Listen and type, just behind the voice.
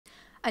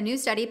A new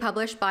study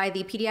published by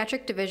the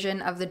Pediatric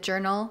Division of the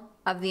Journal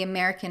of the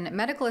American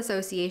Medical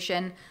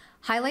Association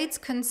highlights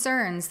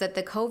concerns that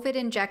the COVID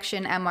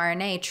injection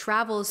mRNA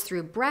travels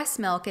through breast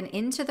milk and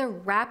into the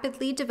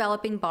rapidly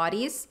developing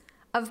bodies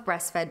of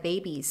breastfed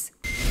babies.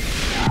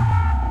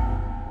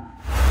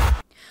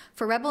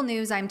 For Rebel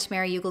News, I'm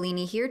Tamara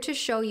Ugolini, here to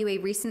show you a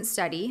recent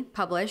study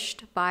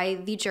published by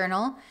the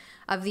Journal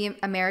of the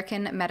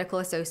American Medical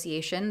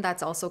Association,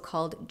 that's also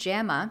called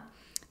JAMA,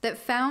 that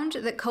found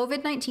that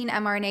COVID-19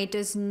 mRNA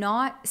does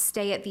not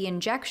stay at the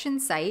injection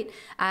site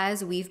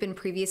as we've been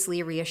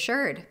previously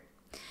reassured.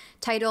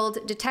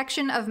 Titled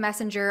Detection of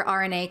Messenger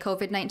RNA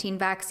COVID-19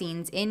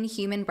 Vaccines in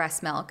Human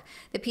Breast Milk,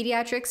 the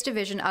Pediatrics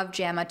Division of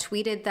JAMA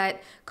tweeted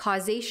that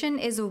causation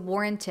is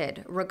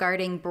warranted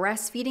regarding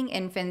breastfeeding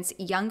infants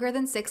younger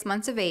than 6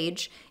 months of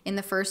age in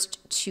the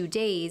first 2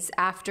 days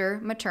after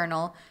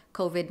maternal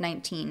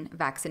COVID-19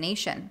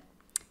 vaccination.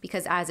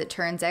 Because as it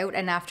turns out,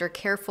 and after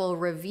careful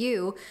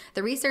review,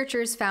 the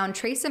researchers found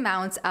trace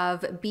amounts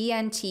of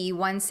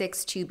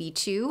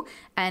BNT162b2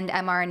 and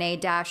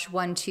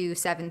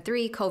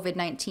mRNA-1273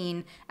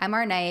 COVID-19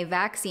 mRNA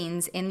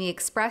vaccines in the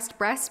expressed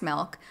breast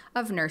milk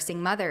of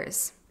nursing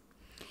mothers.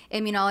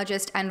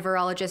 Immunologist and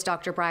virologist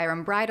Dr.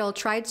 Byram Bridle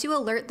tried to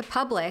alert the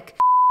public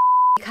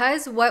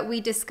because what we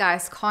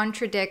discuss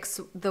contradicts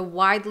the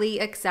widely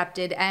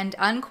accepted and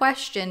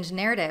unquestioned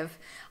narrative.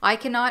 I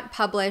cannot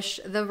publish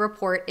the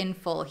report in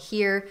full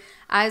here,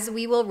 as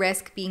we will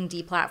risk being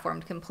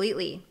deplatformed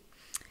completely.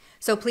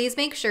 So please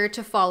make sure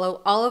to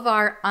follow all of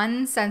our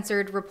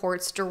uncensored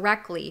reports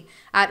directly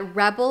at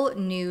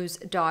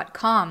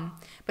rebelnews.com.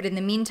 But in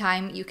the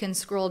meantime, you can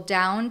scroll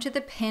down to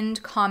the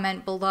pinned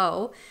comment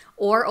below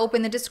or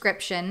open the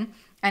description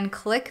and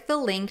click the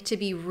link to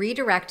be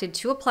redirected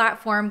to a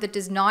platform that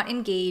does not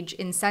engage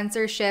in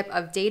censorship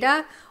of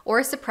data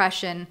or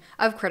suppression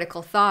of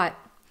critical thought.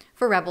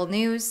 For Rebel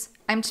News,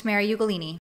 I'm Tamara Ugolini.